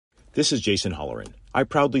This is Jason Holleran. I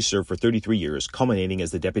proudly served for 33 years, culminating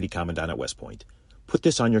as the Deputy Commandant at West Point. Put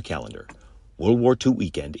this on your calendar. World War II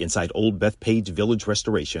weekend inside Old Bethpage Village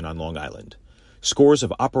Restoration on Long Island. Scores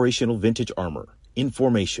of operational vintage armor, in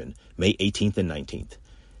formation, May 18th and 19th.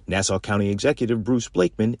 Nassau County Executive Bruce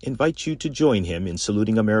Blakeman invites you to join him in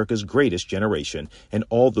saluting America's greatest generation and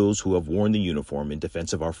all those who have worn the uniform in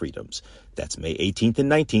defense of our freedoms. That's May 18th and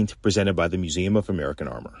 19th, presented by the Museum of American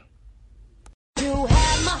Armor. You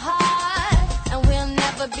have my heart, and we'll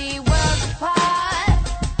never be worlds apart.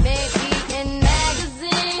 Maybe in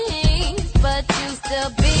magazines, but you still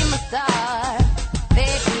be my star.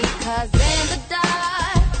 Baby, 'cause in the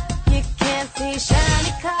dark, you can't see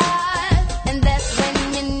shiny cars, and that's when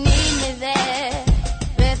you need me there.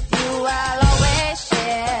 With you, I'll always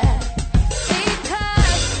share.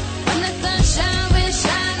 Because when the sunshine, we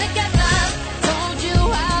shine together. Told you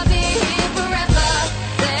I'll be here forever.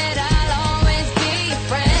 Said I'll always be your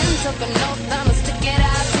friend. Took an oath, I'ma stick it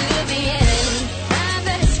out to the end. Now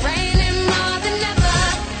that it's raining more than ever,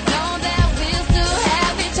 know that we'll still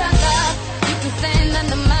have each other. You can stand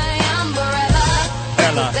under my umbrella.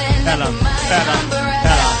 Ella.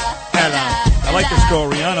 I like this girl,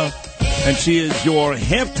 Rihanna. And she is your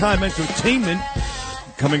halftime entertainment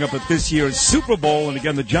coming up at this year's Super Bowl. And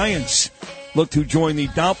again, the Giants look to join the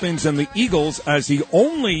Dolphins and the Eagles as the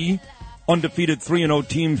only undefeated 3-0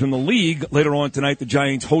 teams in the league. Later on tonight, the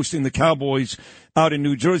Giants hosting the Cowboys out in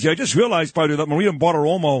New Jersey. I just realized, by the way, that Maria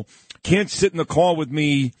Bartiromo can't sit in the car with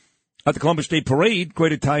me at the Columbus Day Parade,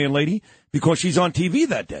 great Italian lady, because she's on TV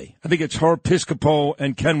that day. I think it's her, Piscopo,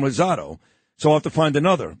 and Ken Rosado. So I'll have to find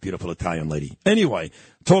another beautiful Italian lady. Anyway,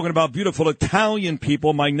 talking about beautiful Italian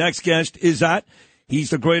people, my next guest is that.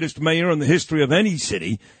 He's the greatest mayor in the history of any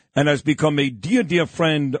city and has become a dear, dear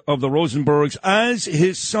friend of the Rosenbergs, as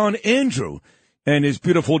his son Andrew and his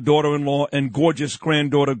beautiful daughter-in-law and gorgeous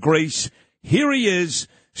granddaughter Grace. Here he is,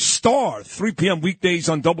 star, 3 p.m. weekdays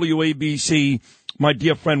on WABC, my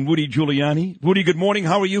dear friend Rudy Giuliani. Rudy, good morning.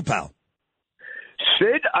 How are you, pal?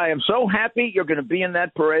 Sid, I am so happy you're going to be in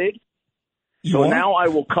that parade. You are? Now I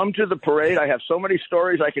will come to the parade. I have so many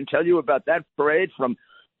stories I can tell you about that parade, from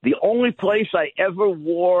the only place I ever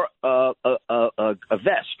wore a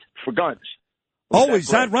vest for guns. Oh, is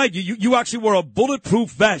that right? You actually wore a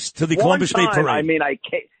bulletproof vest to the Columbus Day Parade. I mean,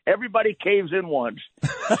 everybody caves in once.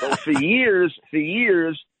 So for years,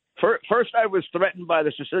 first I was threatened by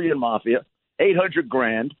the Sicilian Mafia,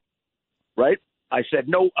 $800,000, right? I said,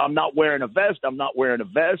 no, I'm not wearing a vest. I'm not wearing a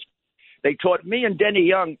vest. They taught me and Denny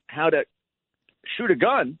Young how to shoot a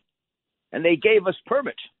gun, and they gave us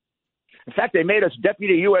permits. In fact, they made us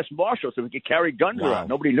deputy U.S. Marshal so we could carry guns around.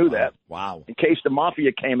 Nobody knew that. Wow. In case the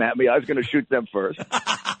Mafia came at me, I was going to shoot them first.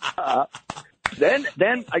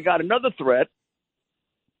 Then I got another threat,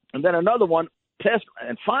 and then another one.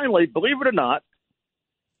 And finally, believe it or not,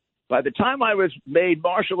 by the time I was made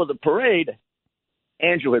Marshal of the Parade,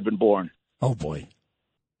 Andrew had been born. Oh, boy.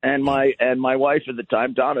 And my wife at the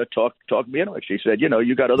time, Donna, talked me into it. She said,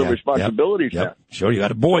 you got other responsibilities now. Sure, you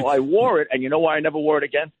got a boy. So I wore it, and you know why I never wore it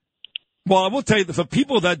again? Well, I will tell you, for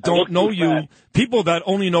people that don't know you, people that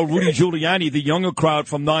only know Rudy Giuliani, the younger crowd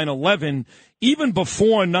from 9/11, even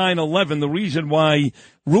before 9/11, the reason why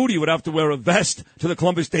Rudy would have to wear a vest to the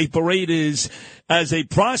Columbus Day Parade is, as a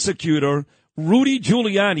prosecutor, Rudy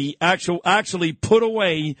Giuliani actually put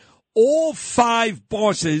away all 5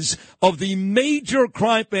 bosses of the major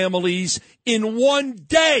crime families in one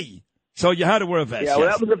day. So you had to wear a vest. Yeah, well,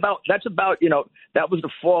 that was the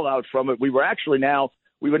fallout from it. We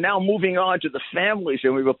were now moving on to the families,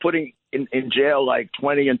 and we were putting in jail like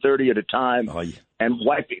 20 and 30 at a time, and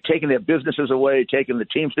taking their businesses away, taking the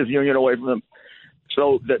Teamsters Union away from them.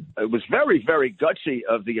 So it was very, very gutsy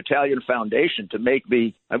of the Italian Foundation to make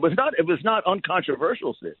me. It was not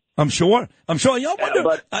uncontroversial, Sid. I'm sure. Yeah,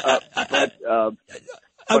 but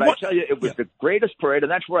I tell you, it was the greatest parade,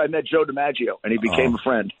 and that's where I met Joe DiMaggio, and he became a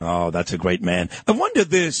friend. Oh, that's a great man. I wonder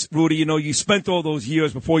this, Rudy, you spent all those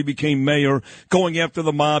years before you became mayor going after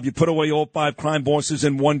the mob. You put away all 5 crime bosses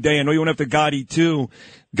in one day. I know you went after Gotti, too.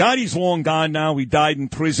 Gotti's long gone now. He died in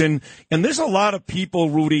prison. And there's a lot of people,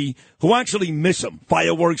 Rudy, who actually miss him.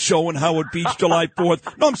 Fireworks show in Howard Beach, July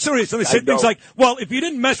 4th. No, I'm serious. And they say things like, well, if you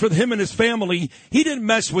didn't mess with him and his family, he didn't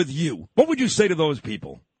mess with you. What would you say to those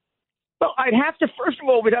people? Well, first of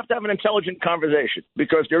all, we'd have to have an intelligent conversation,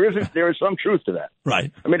 because there is some truth to that.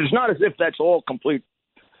 Right. I mean, it's not as if that's all complete.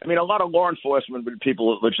 I mean, a lot of law enforcement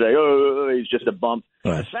people would say, oh, he's just a bum.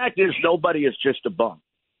 Right. The fact is, nobody is just a bum.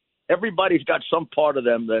 Everybody's got some part of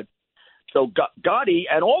them that. So Gotti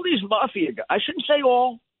and all these mafia guys, I shouldn't say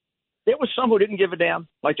all. There was some who didn't give a damn,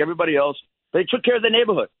 like everybody else. They took care of the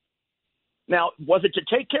neighborhood. Now, was it to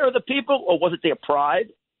take care of the people, or was it their pride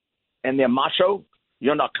and their macho?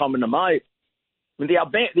 You're not coming to my. I mean,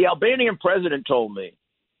 the Albanian president told me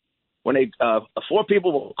when 4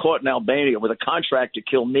 people were caught in Albania with a contract to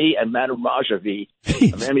kill me and Madam Rajavi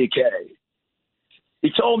of MEK. He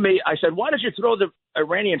told me, I said, why did you throw the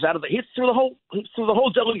Iranians out of the? He threw the whole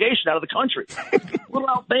delegation out of the country. Little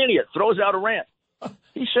Albania throws out Iran.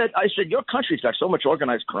 He said, I said, your country's got so much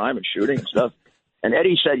organized crime and shooting and stuff. And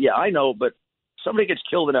Eddie said, yeah, I know, but somebody gets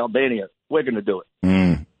killed in Albania, we're going to do it.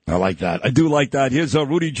 I like that. I do like that. Here's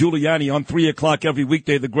Rudy Giuliani on 3 o'clock every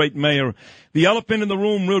weekday, the great mayor. The elephant in the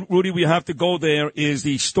room, Rudy, we have to go there, is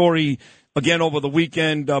the story, again, over the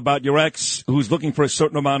weekend about your ex who's looking for a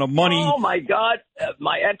certain amount of money. Oh, my God.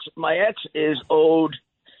 My ex is owed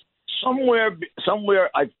somewhere.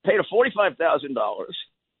 I paid her $45,000.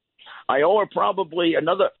 I owe her probably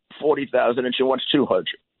another $40,000, and she wants $200,000.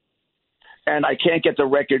 And I can't get the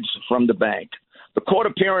records from the bank. The court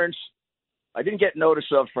appearance, I didn't get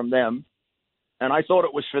notice of from them, and I thought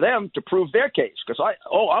it was for them to prove their case because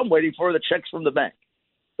I'm waiting for the checks from the bank.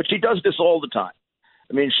 But she does this all the time.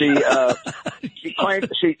 I mean, she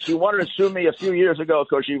claimed she wanted to sue me a few years ago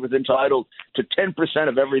because she was entitled to 10%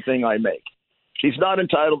 of everything I make. She's not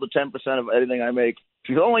entitled to 10% of anything I make.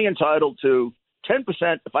 She's only entitled to 10%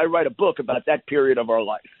 if I write a book about that period of our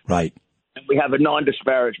life. Right. And we have a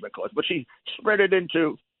non-disparagement clause. But she spread it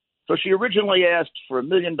into – so she originally asked for $1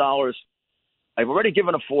 million. I've already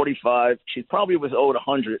given her 45. She probably was owed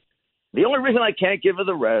 100. The only reason I can't give her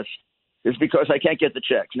the rest is because I can't get the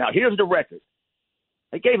checks. Now, here's the record.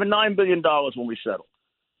 I gave her $9 billion when we settled.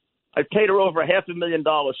 I paid her over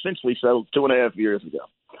 $500,000 since we settled 2.5 years ago.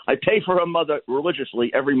 I pay for her mother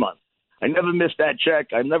religiously every month. I never miss that check.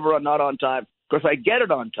 I'm never not on time because I get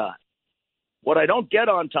it on time. What I don't get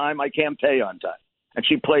on time, I can't pay on time. And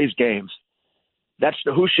she plays games. That's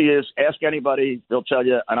who she is. Ask anybody. They'll tell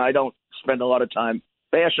you. And I don't spend a lot of time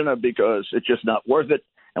bashing her because it's just not worth it.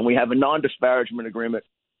 And we have a non-disparagement agreement.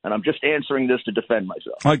 And I'm just answering this to defend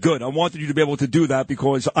myself. All right, good. I wanted you to be able to do that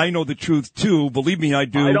because I know the truth, too. Believe me, I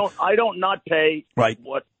do. I don't not pay right.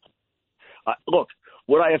 What look,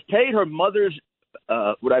 would I have paid her mother's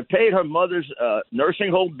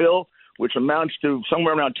nursing home bill, which amounts to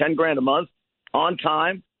somewhere around $10,000 a month, on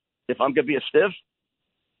time if I'm going to be a stiff?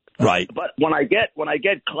 Right. But when I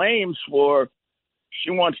get claims for she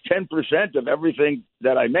wants 10% of everything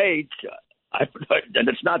that I made, and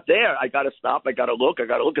it's not there, I got to stop. I got to look at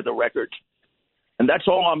the records, and that's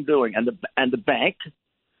all I'm doing. And the bank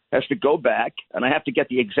has to go back, and I have to get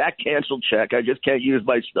the exact canceled check. I just can't use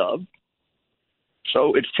my stub.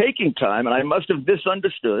 So it's taking time, and I must have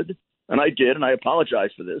misunderstood, and I did, and I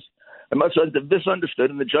apologize for this. I must have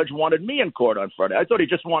misunderstood, and the judge wanted me in court on Friday. I thought he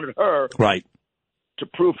just wanted her right to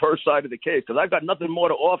prove her side of the case because I've got nothing more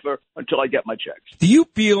to offer until I get my checks. Do you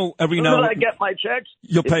feel every now and then I get my checks,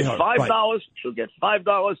 you'll pay her $5, right. She'll get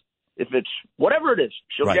 $5. If it's whatever it is,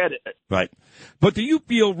 she'll right. get it. Right. But do you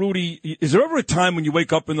feel, Rudy, is there ever a time when you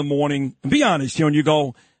wake up in the morning, and be honest here, and you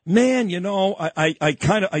go, man,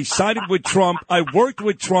 I sided with Trump. I worked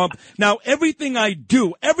with Trump. Now everything I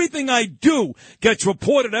do gets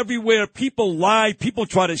reported everywhere. People lie. People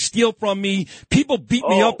try to steal from me. People beat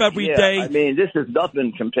me up every day. I mean, this is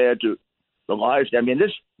nothing compared to the lies. I mean,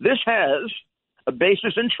 this has a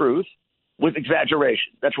basis in truth with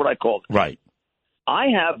exaggeration. That's what I call it. Right. I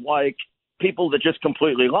have people that just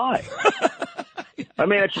completely lie. I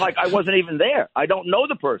mean, it's like I wasn't even there. I don't know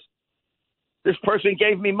the person. This person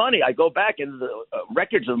gave me money. I go back in the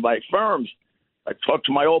records of my firms. I talk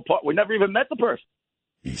to my old partner. We never even met the person.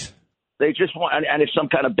 Jeez. They just want, and it's some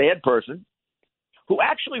kind of bad person who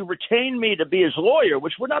actually retained me to be his lawyer,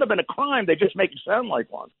 which would not have been a crime. They just make it sound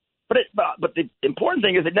like one. But the important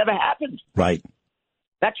thing is it never happened. Right.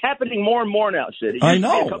 That's happening more and more now, Sid. I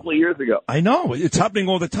know. A couple of years ago. I know. It's happening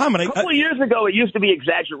all the time. And a couple of years ago, it used to be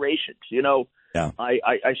exaggerations, you know. Yeah. I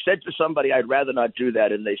said to somebody, I'd rather not do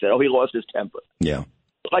that, and they said, he lost his temper. Yeah.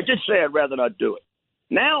 I did say I'd rather not do it.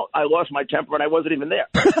 Now I lost my temper, and I wasn't even there.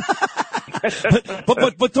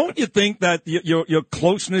 but don't you think that your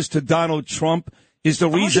closeness to Donald Trump is the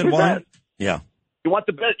reason why? Yeah. You want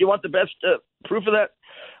the best proof of that?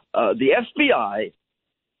 The FBI,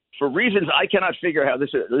 for reasons I cannot figure out,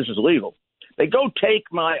 this is legal. They go take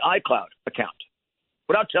my iCloud account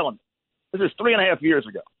without telling me. This is 3.5 years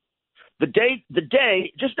ago.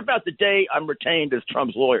 Just about the day I'm retained as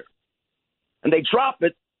Trump's lawyer. And they drop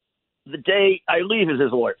it the day I leave as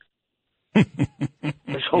his lawyer.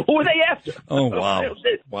 So who are they after? Oh, wow.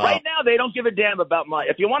 Right now, they don't give a damn about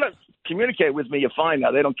if you want to communicate with me, you're fine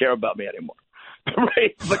now. They don't care about me anymore.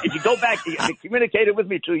 Right? But if you go back, you communicated with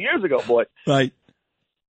me 2 years ago, boy. Right.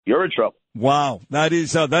 You're in trouble. Wow, that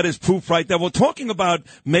is proof right there. We're talking about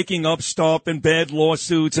making up stuff and bad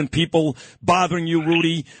lawsuits and people bothering you,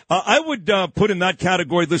 Rudy. I would put in that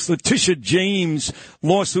category this Letitia James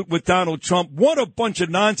lawsuit with Donald Trump. What a bunch of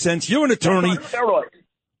nonsense. You're an attorney. That's on steroids.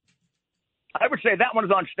 I would say that one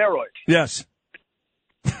is on steroids. Yes.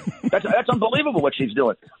 That's unbelievable what she's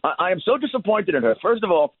doing. I am so disappointed in her. First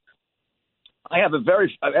of all, I have a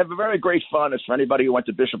very great fondness for anybody who went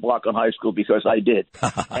to Bishop Loughlin High School because I did,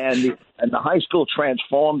 and the high school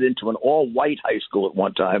transformed into an all-white high school at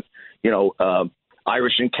one time. You know,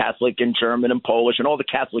 Irish and Catholic and German and Polish and all the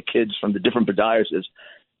Catholic kids from the different dioceses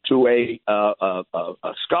to a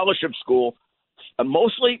scholarship school,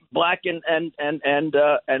 mostly black and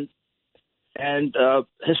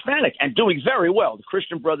Hispanic, and doing very well. The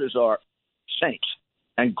Christian Brothers are saints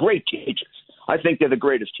and great teachers. I think they're the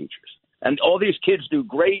greatest teachers. And all these kids do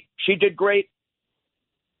great. She did great.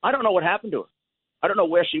 I don't know what happened to her. I don't know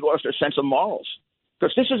where she lost her sense of morals.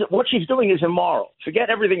 Because this is what she's doing is immoral.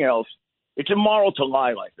 Forget everything else. It's immoral to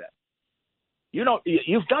lie like that. You know,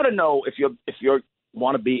 you've got to know if you're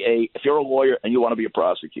a lawyer and you want to be a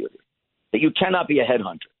prosecutor, that you cannot be a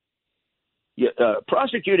headhunter.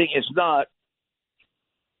 Prosecuting is not.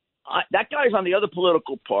 That guy's on the other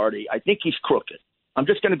political party. I think he's crooked. I'm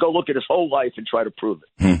just going to go look at his whole life and try to prove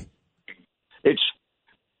it.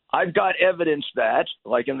 I've got evidence that,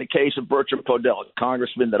 like in the case of Bertram Podell, a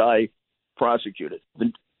congressman that I prosecuted,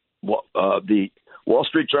 the Wall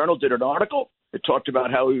Street Journal did an article. It talked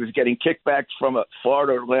about how he was getting kickbacks from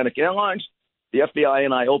Florida Atlantic Airlines. The FBI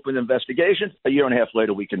and I opened an investigation. A year and a half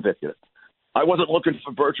later, we convicted him. I wasn't looking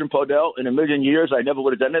for Bertram Podell in a million years. I never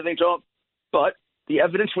would have done anything to him. But the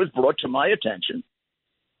evidence was brought to my attention.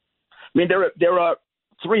 I mean, there are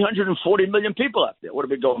 340 million people out there. What,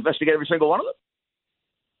 do we go investigate every single one of them?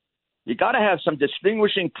 You got to have some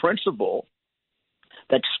distinguishing principle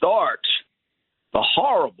that starts the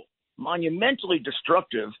horrible, monumentally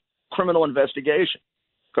destructive criminal investigation.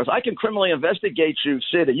 Because I can criminally investigate you,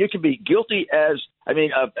 Sid, and you can be guilty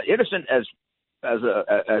innocent as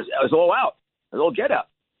all out, as all get out,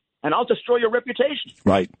 and I'll destroy your reputation.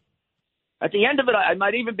 Right. At the end of it, I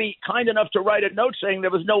might even be kind enough to write a note saying there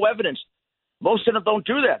was no evidence. Most of them don't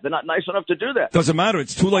do that. They're not nice enough to do that. Doesn't matter.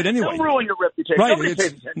 It's too late anyway. They'll ruin your reputation. Right. Nobody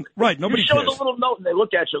pays attention. Right. Nobody You show cares. the little note and they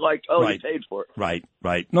look at you like, oh, Right. you paid for it.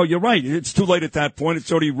 Right. No, you're right. It's too late at that point.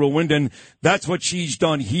 It's already ruined, and that's what she's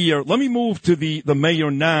done here. Let me move to the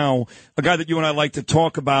mayor now, a guy that you and I like to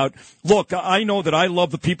talk about. Look, I know that I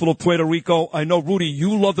love the people of Puerto Rico. I know, Rudy,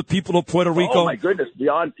 you love the people of Puerto Rico. Oh, my goodness.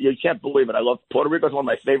 Beyond, you can't believe it. I love Puerto Rico. It's one of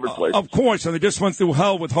my favorite places. Of course, and they just went through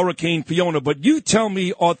hell with Hurricane Fiona. But you tell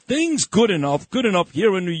me, are things good enough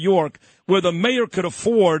here in New York, where the mayor could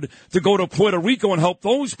afford to go to Puerto Rico and help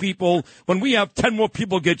those people when we have 10 more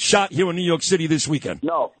people get shot here in New York City this weekend?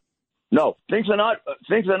 No. Things are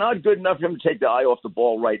not good enough for him to take the eye off the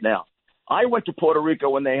ball right now. I went to Puerto Rico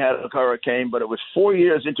when they had a hurricane, but it was 4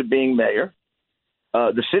 years into being mayor.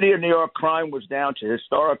 The city of New York crime was down to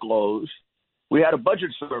historic lows. We had a budget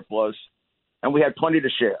surplus, and we had plenty to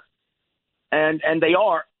share. And they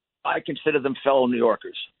are, I consider them fellow New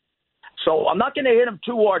Yorkers. So I'm not going to hit him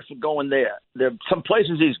too hard for going there. There are some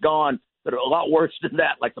places he's gone that are a lot worse than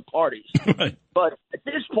that, like the parties. Right. But at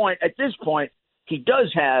this point, he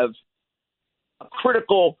does have a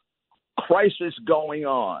critical crisis going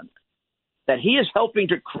on that he is helping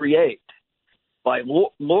to create by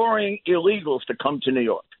luring illegals to come to New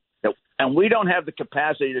York. And we don't have the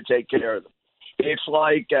capacity to take care of them. It's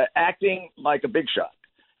like acting like a big shot.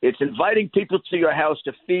 It's inviting people to your house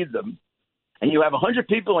to feed them, and you have 100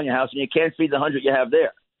 people in your house, and you can't feed the 100 you have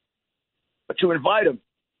there. But you invite them.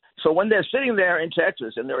 So when they're sitting there in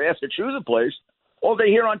Texas and they're asked to choose a place, all they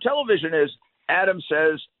hear on television is, Adam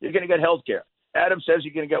says you're going to get health care. Adam says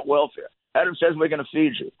you're going to get welfare. Adam says we're going to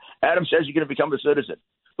feed you. Adam says you're going to become a citizen.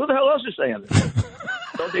 Who the hell else is saying this?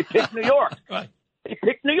 So they pick New York. Right. They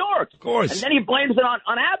pick New York. Of course. And then he blames it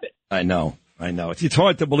on Abbott. I know. It's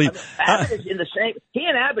hard to believe. Abbott is in the same. He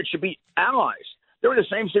and Abbott should be allies. They're in the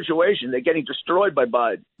same situation. They're getting destroyed by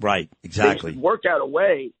Biden. Right. Exactly. They should work out a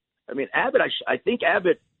way. I mean, Abbott. I think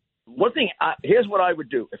Abbott. One thing. Here's what I would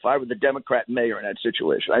do if I were the Democrat mayor in that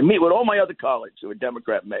situation. I meet with all my other colleagues who are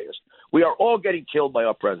Democrat mayors. We are all getting killed by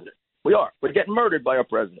our president. We are. We're getting murdered by our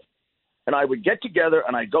president. And I would get together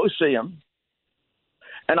and I'd go see him.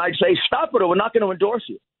 And I'd say, stop it, or we're not going to endorse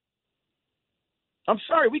you. I'm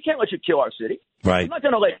sorry, we can't let you kill our city. Right. I'm not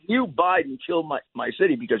going to let you, Biden, kill my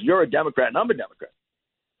city because you're a Democrat and I'm a Democrat.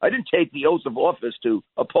 I didn't take the oath of office to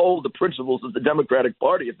uphold the principles of the Democratic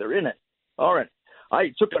Party if they're in it. All right.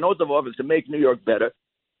 I took an oath of office to make New York better.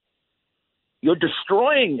 You're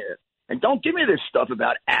destroying it. And don't give me this stuff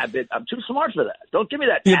about Abbott. I'm too smart for that. Don't give me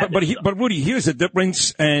that. Yeah, Abbott stuff. but Rudy, here's the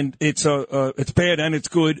difference, and it's bad and it's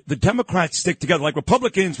good. The Democrats stick together. Like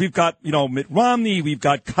Republicans, we've got Mitt Romney, we've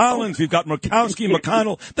got Collins, we've got Murkowski,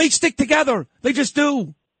 McConnell. They stick together. They just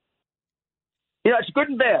do. It's good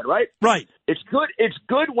and bad, right? Right. It's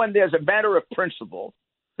good when there's a matter of principle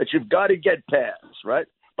that you've got to get passed, right?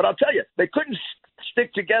 But I'll tell you, they couldn't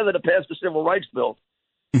stick together to pass the Civil Rights Bill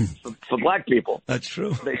for black people. That's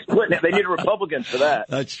true. They split. They needed Republicans for that.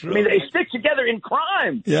 That's true. I mean, they stick together in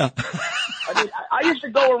crime. Yeah. I mean, I used to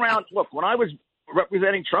go around. Look, when I was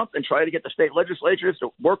representing Trump and trying to get the state legislatures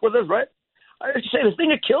to work with us, right? I used to say the thing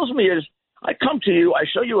that kills me is I come to you, I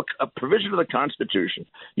show you a provision of the Constitution.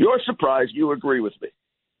 You're surprised. You agree with me.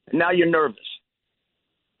 And now you're nervous.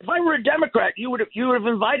 If I were a Democrat, you would have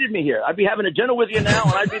invited me here. I'd be having a dinner with you now,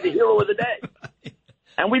 and I'd be the hero of the day.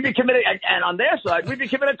 And we'd be committing, and on their side, we'd be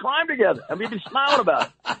committing a crime together, and we'd be smiling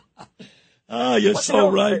about it. Oh, you're so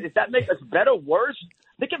right. Does that make us better, worse?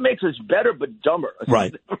 I think it makes us better but dumber.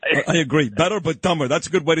 Right. I agree. Better but dumber. That's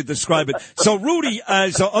a good way to describe it. So, Rudy,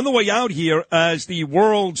 as on the way out here, as the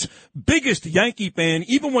world's biggest Yankee fan,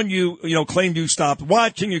 even when you claimed you stopped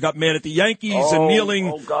watching, you got mad at the Yankees and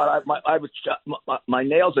kneeling. Oh God, my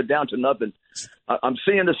nails are down to nothing. I'm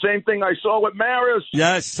seeing the same thing I saw with Maris.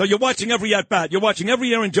 Yes. So you're watching every at bat. You're watching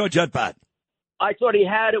every Aaron Judge at bat. I thought he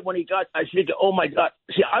had it when he got. I figured, oh my God.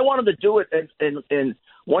 See, I wanted to do it in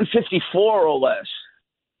 154 or less.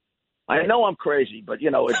 I know I'm crazy, but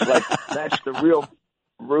it's like that's the real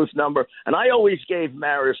Ruth number. And I always gave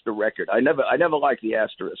Maris the record. I never liked the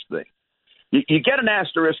asterisk thing. You get an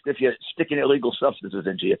asterisk if you're sticking illegal substances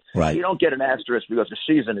into you. Right. You don't get an asterisk because the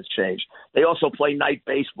season has changed. They also play night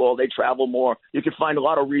baseball. They travel more. You can find a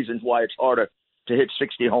lot of reasons why it's harder to hit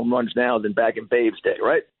 60 home runs now than back in Babe's day,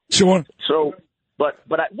 right? Sure. So, but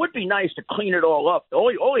it would be nice to clean it all up.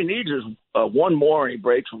 All he needs is one more, and he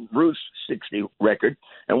breaks Ruth's 60 record,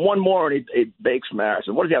 and one more, and he breaks Maris.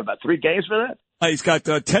 And what does he have, about 3 games for that? He's got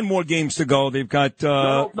 10 more games to go. They've got...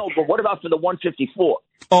 No, but what about for the 154?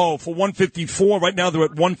 Oh, for 154, right now they're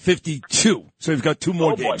at 152. So he's got 2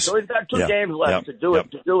 more games. Boy. So he's got 2 games left to do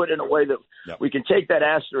it in a way that we can take that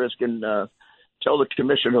asterisk and tell the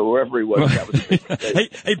commissioner, whoever he was. That was a big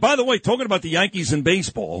mistake. Hey, by the way, talking about the Yankees and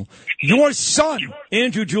baseball, your son,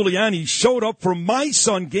 Andrew Giuliani, showed up for my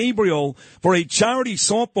son, Gabriel, for a charity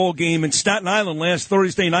softball game in Staten Island last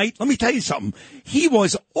Thursday night. Let me tell you something. He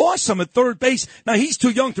was awesome at third base. Now, he's too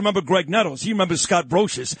young to remember Greg Nettles. He remembers Scott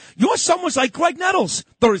Brocious. Your son was like Greg Nettles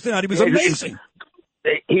Thursday night. He was amazing.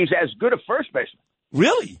 He's as good a first baseman.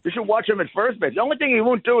 Really? You should watch him at first base. The only thing he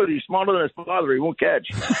won't do is he's smarter than his father. He won't catch.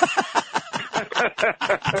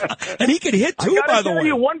 And he could hit too, by the way.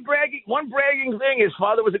 One bragging thing, his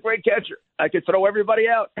father was a great catcher. I could throw everybody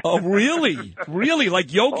out. Oh, really? Really?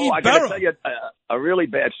 Like Yogi Berra? I got to tell you a really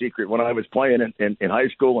bad secret. When I was playing in high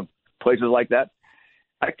school and places like that,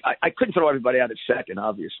 I couldn't throw everybody out at second,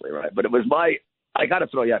 obviously, right? But it was I got to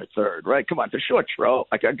throw you out at third, right? Come on, it's a short throw.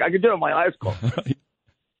 I could do it with my eyes closed.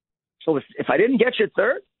 So if I didn't get you at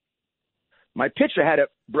third, my pitcher had to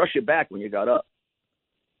brush you back when you got up.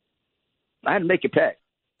 I had to make you pay.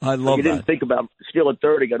 I love that. You didn't think about stealing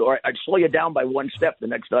third. He go, all right, I'd slow you down by 1 step the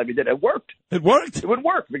next time you did it. It worked. It worked? It would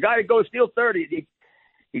work. The guy would go steal third. I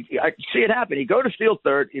see it happen. He'd go to steal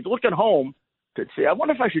third. He'd look at home. Could see, I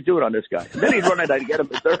wonder if I should do it on this guy. And then he'd run it and get him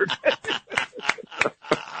at third.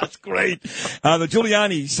 That's great. The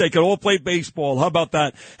Giulianis, they can all play baseball. How about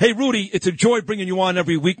that? Hey, Rudy, it's a joy bringing you on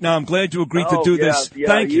every week now. I'm glad you agreed to do this. Yeah,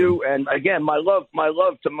 Thank you. And again, my love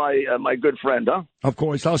to my good friend, huh? Of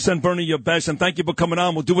course. I'll send Bernie your best, and thank you for coming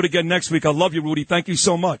on. We'll do it again next week. I love you, Rudy. Thank you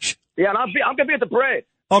so much. Yeah, and I'm going to be at the parade.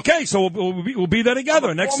 Okay, so we'll be there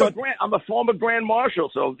together next time. I'm a former Grand Marshal,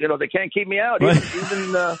 so they can't keep me out.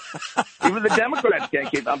 Even the Democrats can't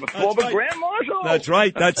keep. I'm a former Grand Marshal. That's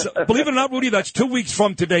right. That's believe it or not, Rudy. That's 2 weeks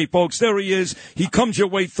from today, folks. There he is. He comes your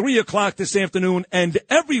way 3:00 this afternoon, and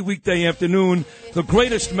every weekday afternoon. The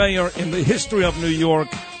greatest mayor in the history of New York,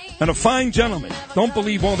 and a fine gentleman. Don't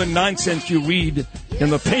believe all the nonsense you read in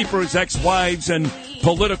the papers, ex-wives and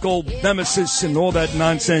political nemesis and all that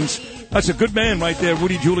nonsense. That's a good man right there,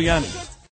 Rudy Giuliani.